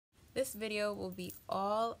This video will be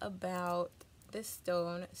all about the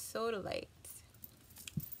stone Sodalite.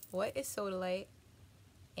 What is Sodalite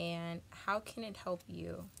and how can it help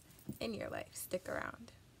you in your life? Stick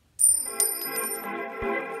around.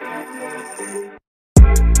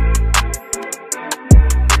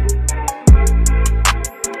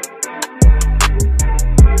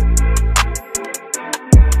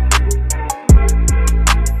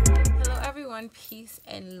 Peace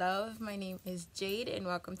and love. My name is Jade and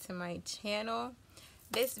welcome to my channel.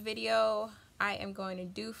 This video I am going to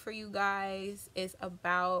do for you guys is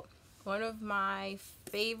about one of my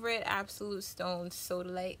favorite absolute stones,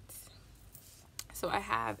 Sodalite. So I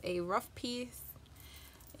have a rough piece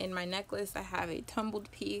in my necklace, I have a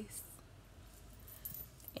tumbled piece,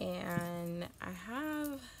 and I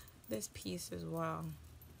have this piece as well.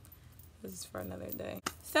 This is for another day.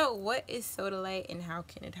 So what is Sodalite and how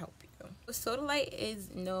can it help you? Sodalite is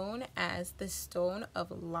known as the stone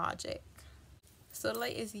of logic.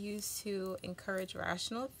 Sodalite is used to encourage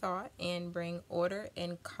rational thought and bring order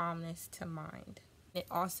and calmness to mind. It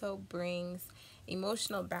also brings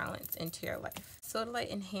emotional balance into your life.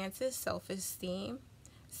 Sodalite enhances self-esteem,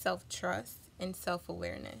 self-trust, and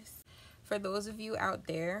self-awareness. For those of you out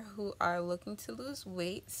there who are looking to lose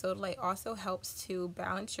weight, Sodalite also helps to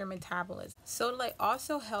balance your metabolism. Sodalite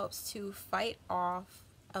also helps to fight off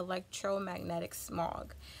electromagnetic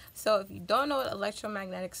smog. So if you don't know what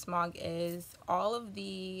electromagnetic smog is, all of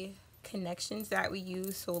the connections that we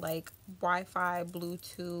use, so like Wi-Fi,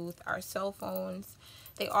 Bluetooth, our cell phones,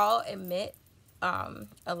 they all emit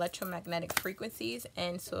electromagnetic frequencies,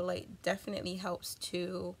 and Sodalite definitely helps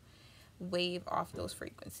to wave off those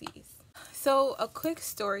frequencies. So a quick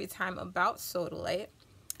story time about Sodalite.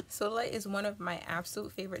 Sodalite is one of my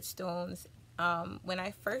absolute favorite stones. When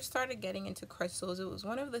I first started getting into crystals, it was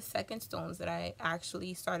one of the second stones that I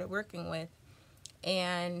actually started working with.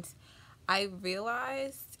 And I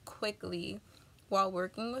realized quickly while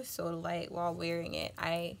working with Sodalite, while wearing it,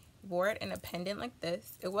 I wore it in a pendant like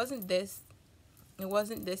this. It wasn't this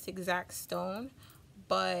exact stone,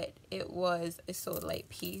 but it was a Sodalite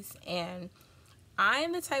piece. And I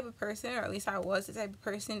am the type of person, or at least I was the type of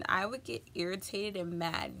person, I would get irritated and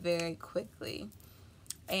mad very quickly.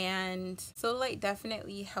 And Sodalite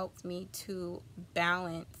definitely helped me to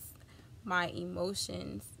balance my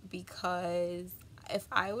emotions, because if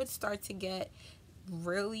I would start to get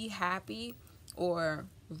really happy or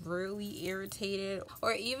really irritated,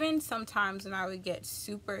 or even sometimes when I would get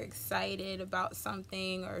super excited about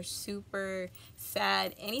something or super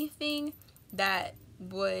sad, anything that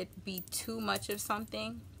would be too much of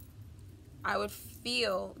something, I would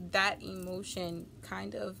feel that emotion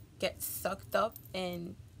kind of get sucked up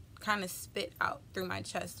and kind of spit out through my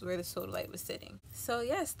chest where the Sodalite was sitting. So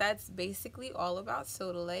yes, that's basically all about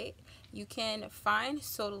Sodalite. You can find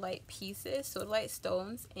Sodalite pieces, Sodalite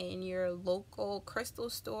stones, in your local crystal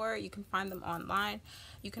store. You can find them online.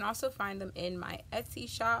 You can also find them in my Etsy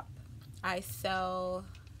shop. I sell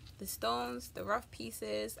the stones, the rough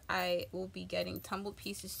pieces. I will be getting tumbled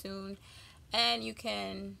pieces soon, and you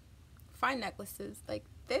can find necklaces like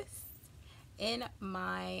this in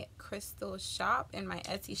my crystal shop, in my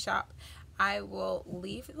Etsy shop. I will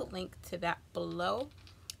leave the link to that below.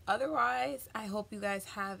 Otherwise, I hope you guys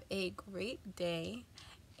have a great day,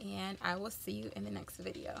 and I will see you in the next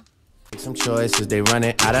video. Some choices, they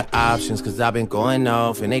running out of options, cause I've been going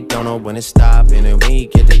off and they don't know when to stop. And then when you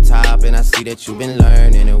get to the top and I see that you've been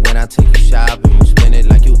learning, and when I take you shopping, you spend it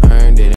like you earned it.